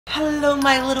Hello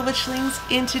my little witchlings,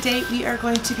 and today we are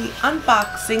going to be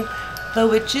unboxing the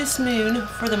Witch's Moon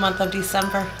for the month of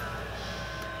December.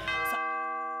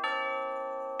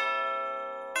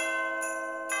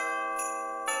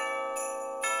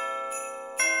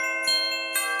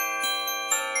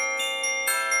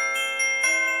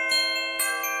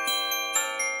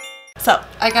 So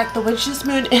I got the Witch's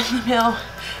Moon in the mail.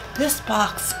 This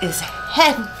box is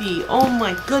heavy. Oh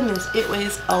my goodness, it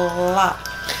weighs a lot.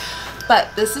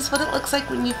 But this is what it looks like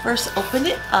when you first open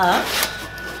it up.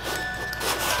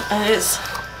 And it's,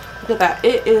 look at that,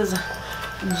 it is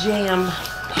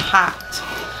jam-packed.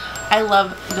 I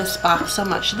love this box so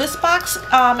much. This box,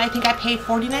 I think I paid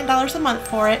 $49 a month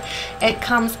for it. It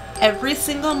comes every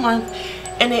single month,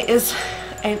 and it is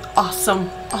an awesome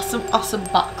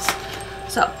box.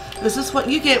 So this is what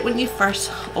you get when you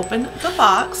first open the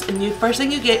box, and the first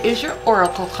thing you get is your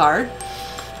oracle card.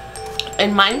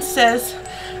 And mine says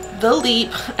the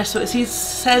leap, so it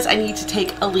says I need to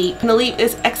take a leap. And the leap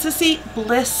is ecstasy,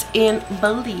 bliss, and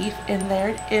belief. And there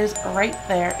it is right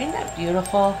there. Isn't that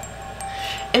beautiful?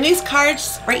 And these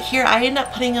cards right here, I end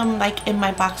up putting them like in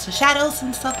my box of shadows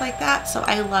and stuff like that. So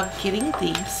I love getting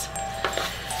these.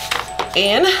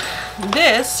 And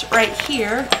this right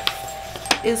here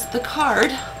is the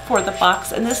card for the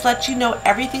box. And this lets you know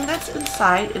everything that's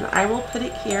inside. And I will put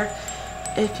it here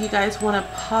if you guys want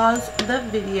to pause the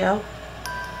video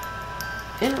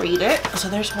and read it. So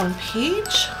there's one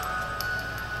page.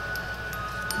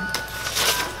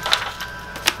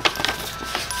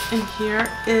 And here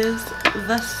is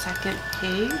the second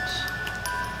page.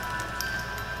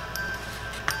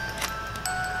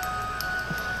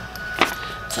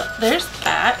 So there's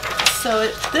that.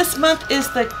 So this month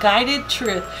is the guided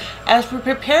truth. As we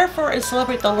prepare for and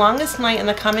celebrate the longest night in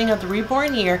the coming of the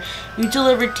reborn year, we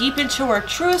deliver deep into our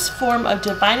truest form of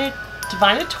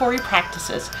divinatory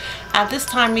practices. At this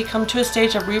time, we come to a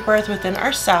stage of rebirth within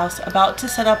ourselves, about to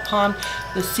set upon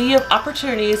the sea of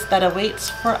opportunities that awaits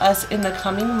for us in the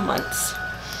coming months.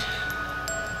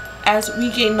 As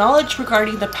we gain knowledge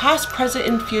regarding the past, present,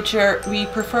 and future, we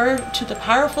prefer to the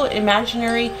powerful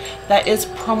imaginary that is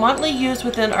prominently used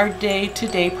within our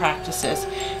day-to-day practices.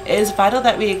 It is vital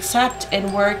that we accept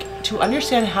and work to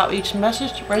understand how each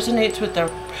message resonates with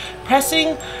the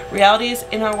pressing realities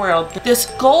in our world. This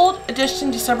gold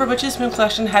edition December Witch's Moon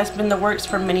collection has been the works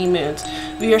for many moons.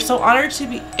 We are so honored to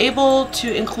be able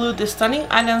to include the stunning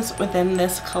items within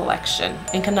this collection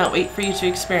and cannot wait for you to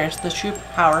experience the true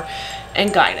power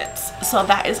and guidance. So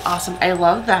that is awesome. I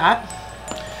love that.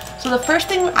 So the first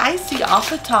thing I see off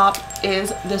the top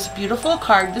is this beautiful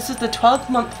card. This is the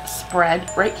 12-month spread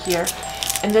right here.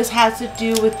 And this has to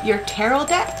do with your tarot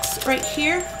decks right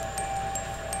here.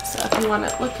 So if you want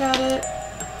to look at it.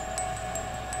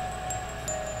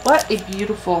 What a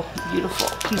beautiful, beautiful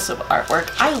piece of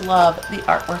artwork. I love the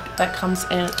artwork that comes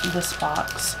in this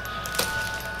box.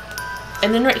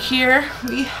 And then right here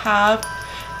we have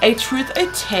a truth, a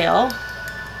tale.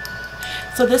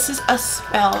 So this is a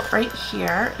spell right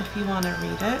here if you want to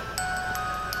read it.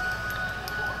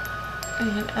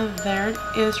 And there it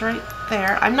is right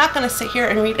there. I'm not going to sit here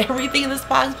and read everything in this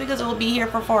box because it will be here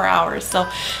for 4 hours. So,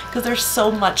 because there's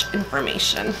so much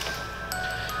information.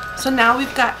 So now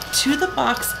we've got to the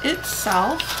box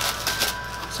itself.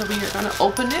 So we are going to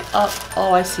open it up.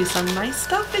 Oh, I see some nice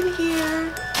stuff in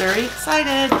here. Very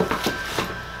excited.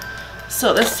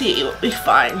 So let's see what we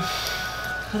find.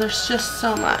 There's just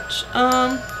so much.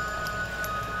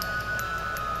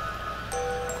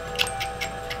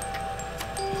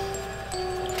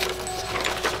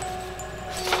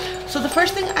 So the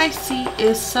first thing I see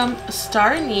is some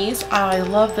star anise. Oh, I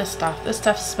love this stuff. This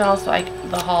stuff smells like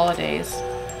the holidays.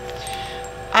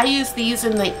 I use these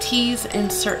in like teas in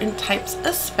certain types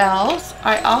of spells.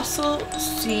 I also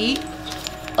see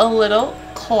a little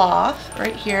cloth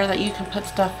right here that you can put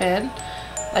stuff in.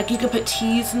 Like you can put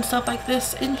teas and stuff like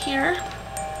this in here.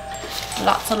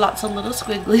 Lots and lots of little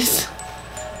squigglies.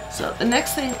 So the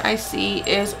next thing I see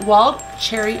is wild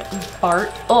cherry bark.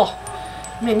 Oh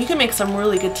man, you can make some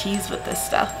really good teas with this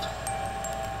stuff.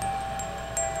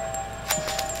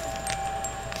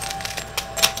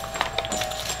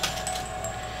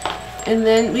 And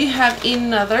then we have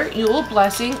another Yule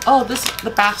blessing. Oh, this the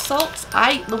bath salts.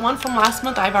 The one from last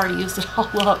month, I've already used it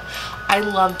all up. I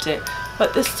loved it.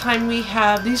 But this time we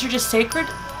have, these are just sacred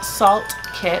salt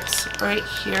kits right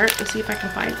here. Let's see if I can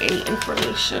find any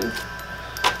information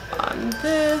on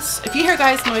this. If you hear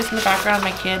guys noise in the background,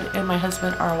 my kid and my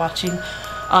husband are watching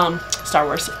Star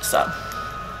Wars. So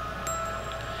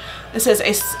It says,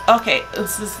 okay,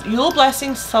 this is Yule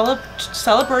Blessing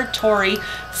Celebratory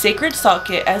Sacred Salt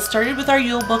Kit. As started with our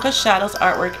Yule Book of Shadows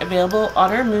artwork available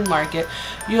on our moon market.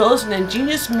 Yule is an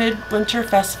ingenious midwinter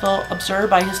festival observed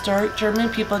by historic German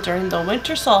people during the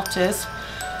winter solstice.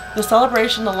 The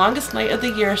celebration, the longest night of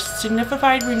the year,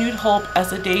 signified renewed hope as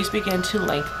the days began to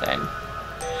lengthen.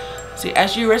 See,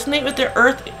 as you resonate with the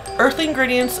earthly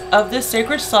ingredients of this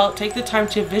sacred salt, take the time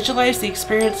to visualize the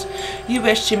experience you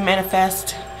wish to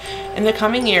manifest. In the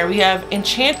coming year, we have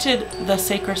enchanted the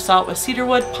sacred salt with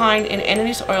cedarwood, pine, and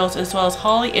anise oils, as well as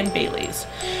holly and bay leaves.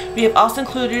 We have also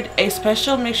included a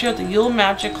special mixture of the Yule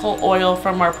magical oil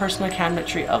from our personal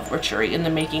cabinetry of witchery in the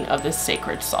making of this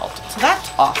sacred salt. So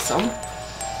that's awesome.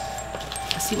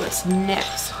 Let's see what's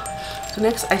next. So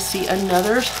next I see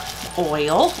another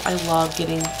oil. I love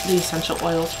getting the essential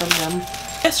oils from them.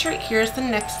 This right here is the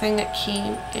next thing that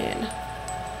came in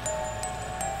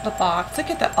the box.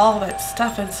 Look at all that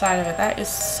stuff inside of it. That is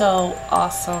so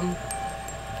awesome.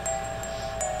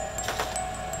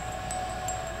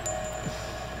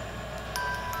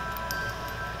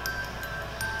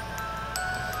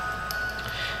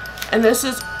 And this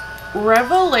is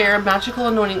Revelair Magical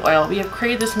Anointing Oil. We have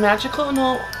created this magical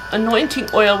anointing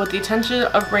oil with the intention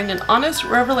of bringing honest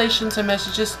revelations and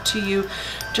messages to you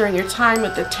during your time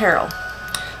with the tarot.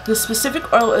 This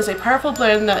specific oil is a powerful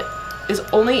blend that is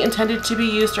only intended to be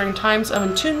used during times of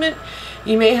attunement.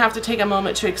 You may have to take a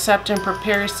moment to accept and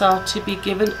prepare yourself to be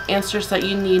given answers that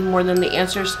you need more than the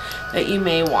answers that you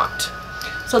may want.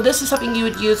 So this is something you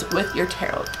would use with your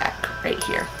tarot deck right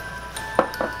here.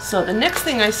 So the next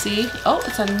thing I see, oh,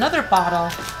 it's another bottle.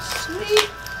 Sweet.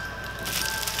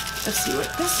 Let's see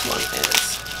what this one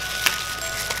is.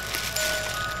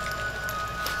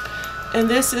 And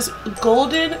this is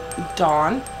Golden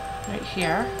Dawn right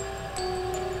here.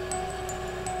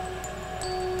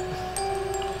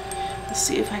 Let's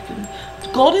see if I can.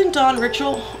 Golden Dawn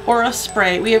Ritual Aura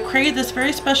Spray. We have created this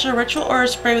very special ritual aura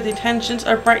spray with the intentions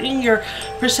of brightening your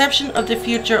perception of the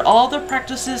future. All the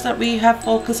practices that we have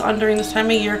focused on during this time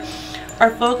of year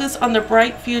are focused on the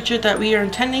bright future that we are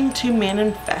intending to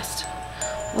manifest.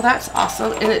 Well, that's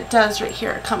awesome. And it does right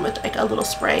here come with like a little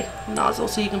spray nozzle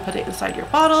so you can put it inside your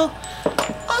bottle.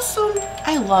 Awesome.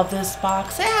 I love this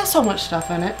box. It has so much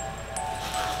stuff in it.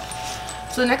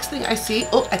 So the next thing I see,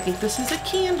 oh, I think this is a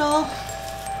candle.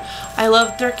 I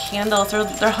love their candles.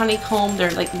 They're honeycomb. They're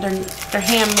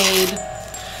handmade.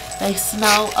 They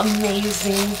smell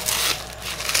amazing.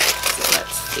 So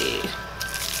let's see.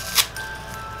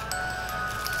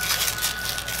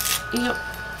 Yep.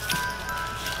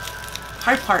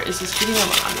 Hard part is just getting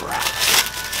them unwrapped.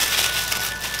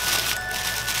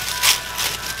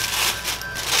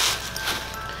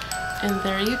 And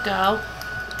there you go.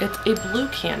 It's a blue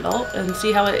candle, and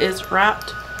see how it is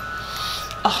wrapped?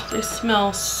 Oh, they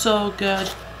smell so good.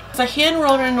 It's a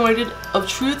hand-rolled and anointed of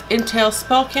truth entails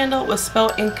spell candle with spell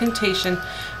incantation.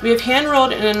 We have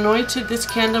hand-rolled and anointed this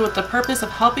candle with the purpose of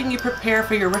helping you prepare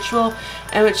for your ritual,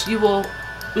 in which you will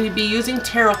be using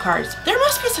tarot cards. There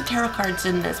must be some tarot cards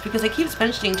in this because it keeps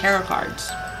mentioning tarot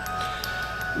cards.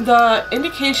 The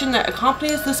indication that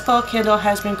accompanies the spell candle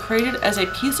has been created as a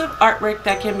piece of artwork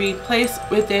that can be placed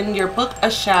within your Book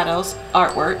of Shadows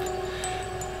artwork.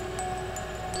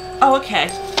 Oh, okay.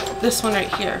 This one right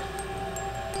here.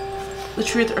 The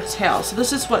Truth or Tale. So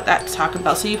this is what that's talking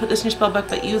about. So you put this in your spell book,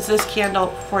 but use this candle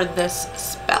for this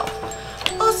spell.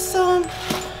 Awesome.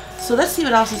 So let's see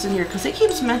what else is in here, because it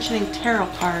keeps mentioning tarot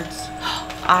cards.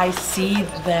 I see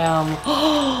them.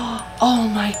 Oh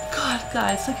my god,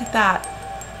 guys, look at that.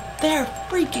 They're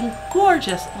freaking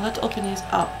gorgeous. Well, let's open these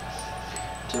up.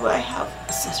 Do I have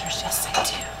scissors? Yes, I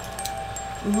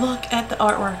do. Look at the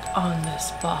artwork on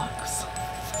this box.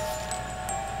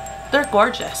 They're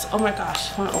gorgeous. Oh my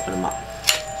gosh, I want to open them up.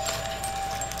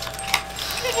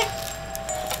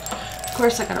 Of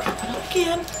course, I gotta open it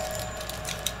again.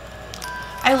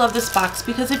 I love this box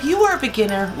because if you are a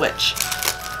beginner witch,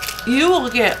 you will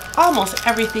get almost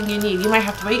everything you need. You might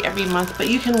have to wait every month, but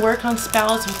you can work on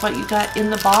spells with what you got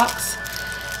in the box,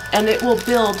 and it will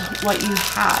build what you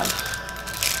have.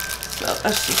 So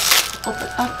let's just open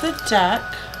up the deck.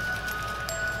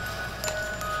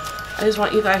 I just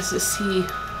want you guys to see.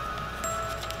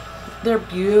 They're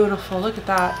beautiful. Look at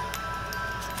that.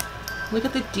 Look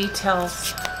at the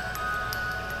details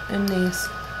in these.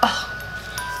 Oh.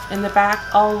 In the back,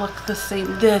 all look the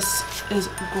same. This is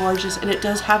gorgeous, and it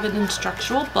does have an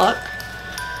instructional book.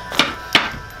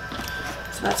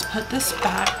 So let's put this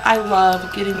back. I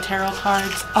love getting tarot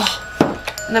cards. Oh,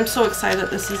 and I'm so excited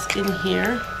that this is in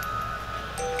here.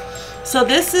 So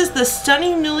this is the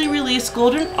stunning newly released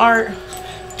Golden Art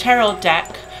Tarot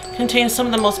deck. contains some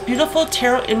of the most beautiful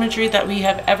tarot imagery that we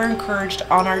have ever encouraged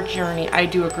on our journey. I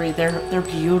do agree, they're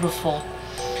beautiful.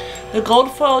 The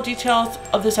gold foil details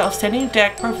of this outstanding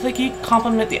deck perfectly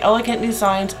complement the elegant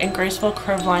designs and graceful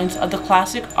curved lines of the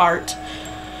classic art.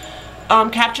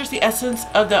 Captures the essence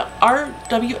of the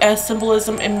RWS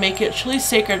symbolism and make it truly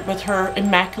sacred with her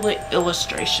immaculate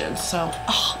illustrations. So,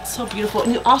 oh, so beautiful.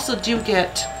 And you also do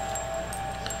get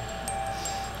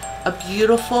a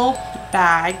beautiful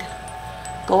bag,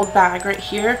 gold bag right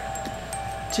here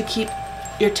to keep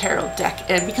your tarot deck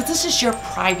in, because this is your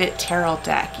private tarot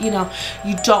deck. You know,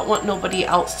 you don't want nobody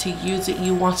else to use it.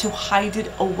 You want to hide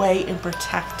it away and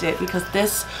protect it, because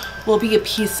this will be a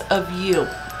piece of you.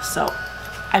 So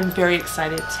I'm very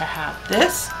excited to have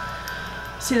this.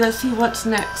 See, let's see what's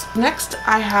next. Next,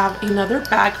 I have another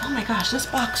bag. Oh my gosh, this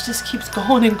box just keeps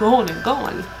going and going and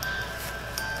going.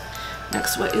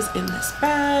 Next, what is in this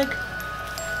bag?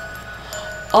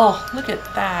 Oh, look at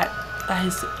that. That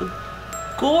is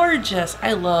gorgeous.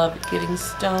 I love getting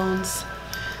stones.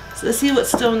 So let's see what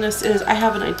stone this is. I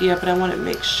have an idea, but I want to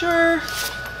make sure.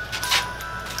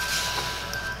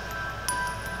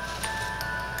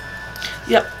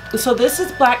 Yep. So this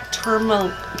is black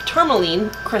tourmaline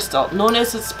crystal, known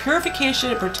as its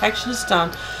purification and protection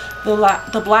stone.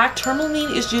 The black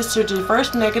tourmaline is used to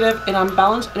reverse negative and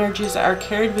unbalanced energies that are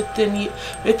carried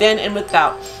within and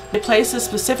without. They place a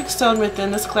specific stone within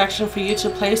this collection for you to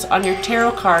place on your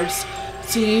tarot cards,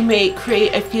 so you may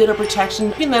create a field of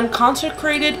protection, keeping them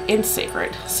consecrated and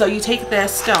sacred. So you take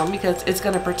this stone because it's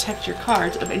going to protect your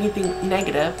cards of anything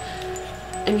negative,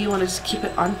 and you want to just keep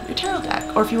it on your tarot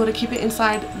deck, or if you want to keep it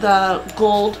inside the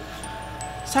gold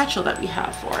satchel that we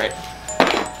have for it.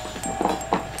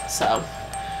 So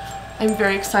I'm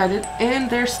very excited, and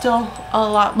there's still a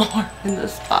lot more in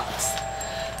this box.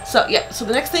 So yeah, so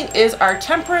the next thing is our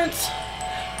Temperance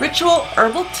Ritual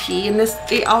Herbal Tea, and this,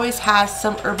 it always has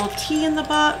some herbal tea in the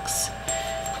box.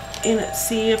 And let's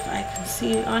see if I can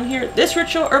see it on here. This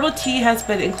ritual herbal tea has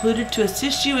been included to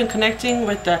assist you in connecting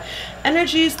with the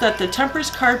energies that the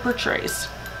Temperance card portrays.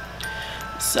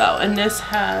 So, and this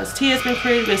tea has been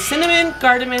created with cinnamon,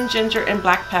 cardamom, ginger, and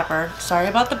black pepper. Sorry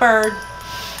about the bird.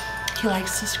 He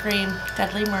likes to scream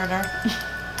deadly murder.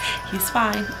 He's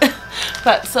fine.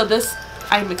 But so this,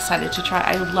 I'm excited to try.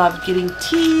 I love getting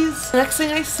teas. The next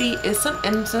thing I see is some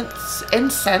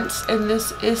incense, and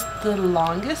this is the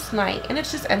Longest Night, and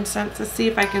it's just incense. Let's see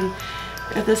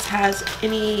if this has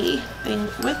anything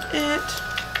with it.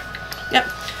 Yep.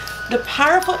 The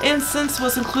powerful incense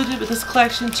was included with this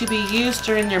collection to be used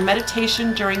during your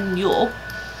meditation during Yule.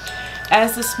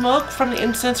 As the smoke from the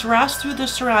incense wafts through the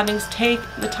surroundings, take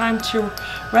the time to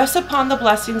rest upon the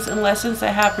blessings and lessons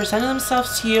that have presented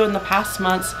themselves to you in the past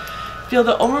months. Feel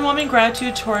the overwhelming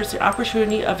gratitude towards the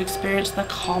opportunity of experiencing the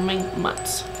calming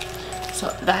months. So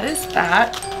that is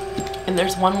that. And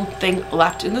there's one thing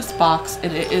left in this box,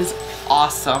 and it is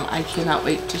awesome. I cannot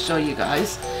wait to show you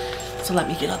guys. So let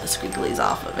me get all the squigglies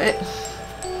off of it.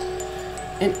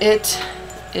 And it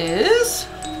is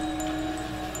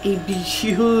a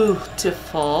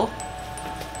beautiful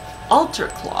altar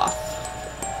cloth.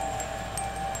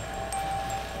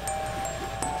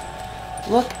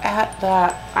 Look at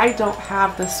that. I don't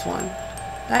have this one.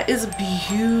 That is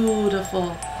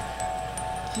beautiful.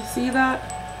 Do you see that?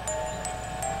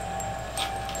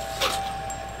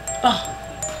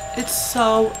 Oh, it's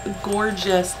so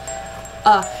gorgeous.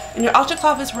 And your altar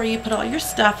cloth is where you put all your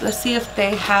stuff. Let's see if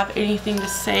they have anything to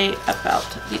say about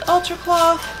the altar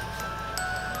cloth.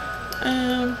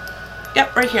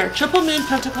 Yep, right here. Triple Moon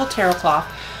Pentacle Tarot Cloth.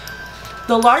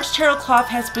 The large tarot cloth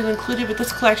has been included with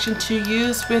this collection to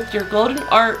use with your golden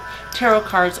art tarot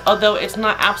cards. Although it's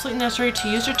not absolutely necessary to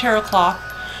use your tarot cloth,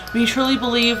 we truly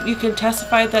believe you can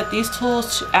testify that these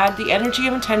tools add the energy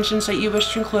of intentions that you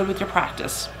wish to include with your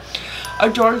practice.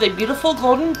 Adorned with a beautiful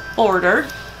golden border,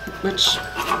 which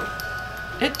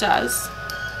it does.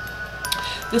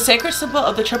 The sacred symbol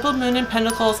of the triple moon and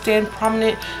pentacle stand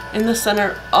prominent in the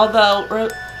center, although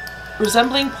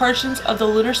resembling portions of the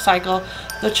lunar cycle.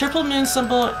 The triple moon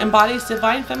symbol embodies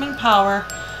divine feminine power,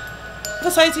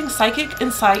 emphasizing psychic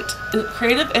insight,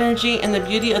 creative energy, and the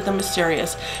beauty of the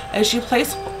mysterious. As you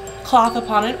place cloth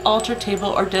upon an altar table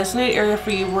or designated area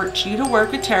for you to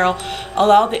work with tarot,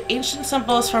 allow the ancient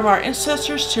symbols from our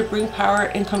ancestors to bring power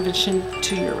and conviction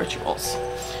to your rituals.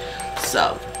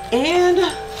 So, and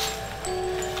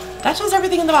that was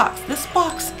everything in the box. This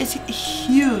box is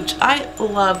huge. I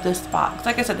love this box.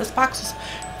 Like I said, this box is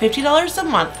 $50 a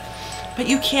month, but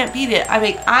you can't beat it. I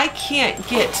mean, I can't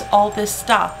get all this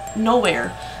stuff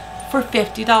nowhere for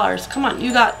 $50. Come on,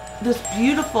 you got this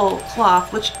beautiful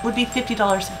cloth, which would be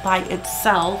 $50 by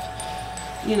itself,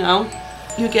 you know.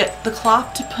 You get the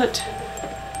cloth to put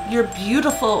your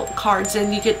beautiful cards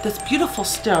in. You get this beautiful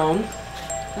stone.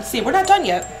 Let's see, we're not done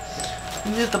yet.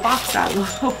 Move the box out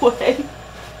of the way.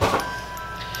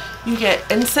 You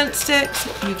get incense sticks,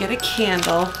 you get a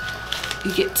candle,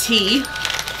 you get tea,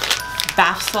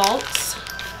 bath salts,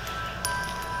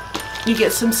 you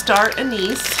get some star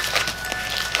anise,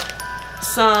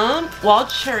 some wild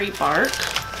cherry bark.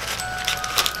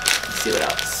 Let's see what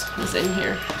else is in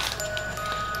here.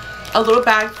 A little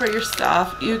bag for your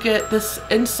stuff. You get this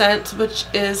incense, which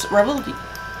is revelry.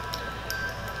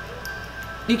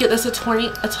 You get this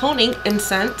atoning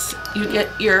incense. You get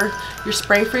your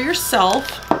spray for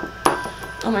yourself.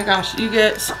 Oh my gosh, you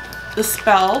get the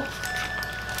spell.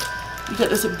 You get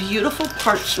this beautiful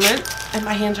parchment, and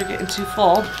my hands are getting too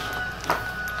full.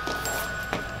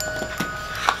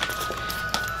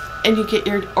 And you get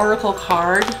your oracle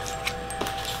card.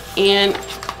 And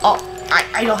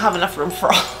I don't have enough room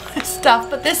for all this stuff,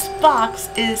 but this box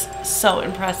is so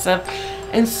impressive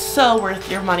and so worth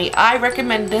your money. I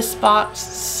recommend this box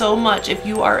so much if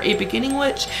you are a beginning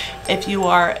witch, if you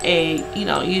are a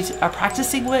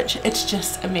practicing witch. It's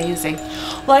just amazing.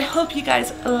 Well, I hope you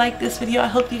guys like this video. I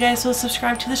hope you guys will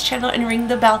subscribe to this channel and ring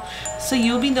the bell so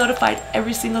you'll be notified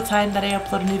every single time that I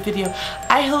upload a new video.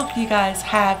 I hope you guys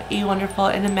have a wonderful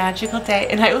and a magical day,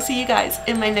 and I will see you guys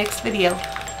in my next video.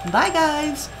 Bye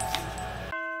guys.